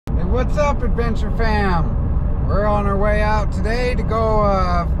What's up, Adventure Fam? We're on our way out today to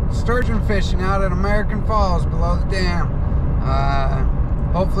go sturgeon fishing out at American Falls below the dam.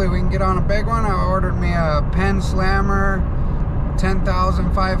 Hopefully we can get on a big one. I ordered me a Penn Slammer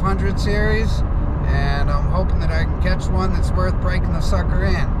 10,500 series, and I'm hoping that I can catch one that's worth breaking the sucker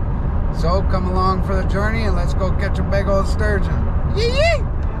in. So come along for the journey and let's go catch a big old sturgeon. Yee-yee!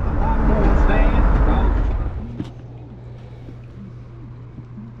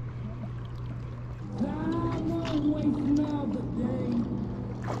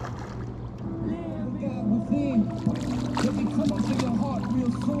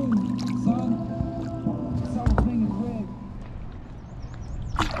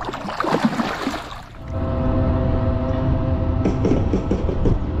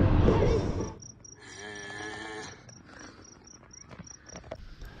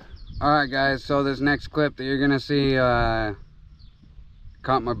 Alright guys, so this next clip that you're gonna see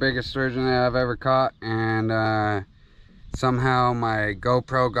caught my biggest sturgeon that I've ever caught, and somehow my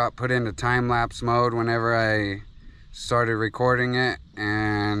GoPro got put into time-lapse mode whenever I started recording it,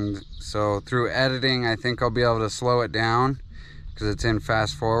 and so through editing I think I'll be able to slow it down because it's in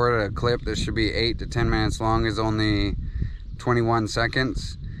fast forward. A clip that should be 8 to 10 minutes long is only 21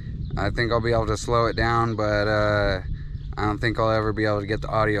 seconds. I think I'll be able to slow it down, but I don't think I'll ever be able to get the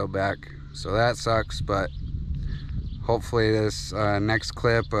audio back, so that sucks. But hopefully this next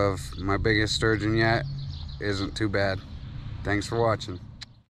clip of my biggest sturgeon yet isn't too bad. Thanks for watching.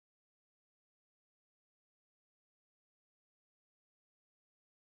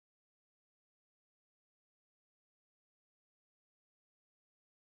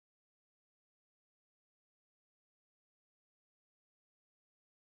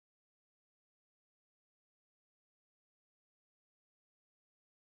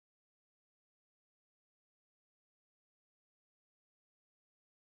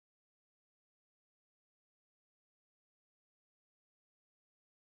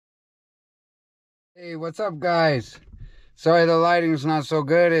 Hey, what's up guys? Sorry the lighting's not so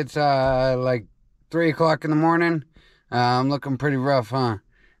good. It's like 3 o'clock in the morning. I'm looking pretty rough, huh?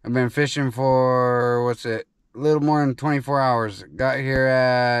 I've been fishing for, what's it, a little more than 24 hours. Got here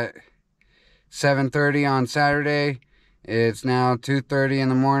at 7:30 on Saturday. It's now 2:30 in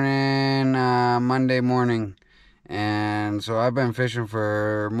the morning, Monday morning. And so I've been fishing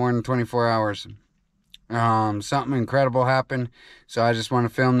for more than 24 hours. Something incredible happened, so I just want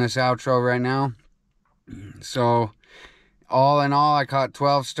to film this outro right now. So all in all, I caught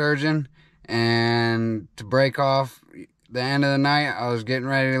 12 sturgeon, and to break off the end of the night, I was getting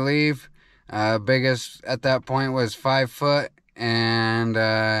ready to leave. Biggest at that point was 5 foot, and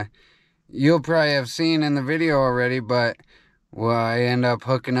you'll probably have seen in the video already, but well, I end up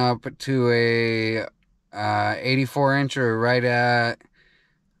hooking up to a 84 incher right at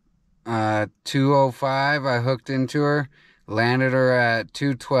 205. I hooked into her, landed her at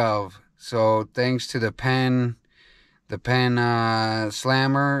 212. So thanks to the Penn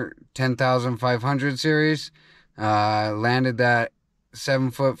Slammer 10,500 series, landed that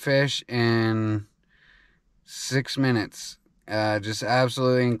 7-foot fish in 6 minutes. Just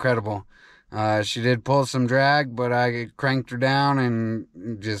absolutely incredible. She did pull some drag, but I cranked her down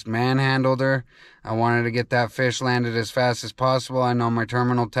and just manhandled her. I wanted to get that fish landed as fast as possible. I know my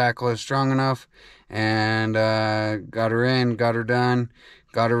terminal tackle is strong enough, and got her in, got her done.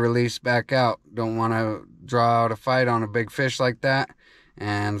 Got to release back out. Don't want to draw out a fight on a big fish like that.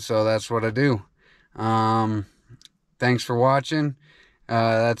 And so that's what I do. Thanks for watching.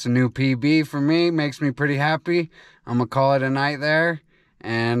 That's a new PB for me. Makes me pretty happy. I'm going to call it a night there.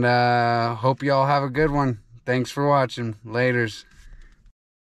 And hope you all have a good one. Thanks for watching. Laters.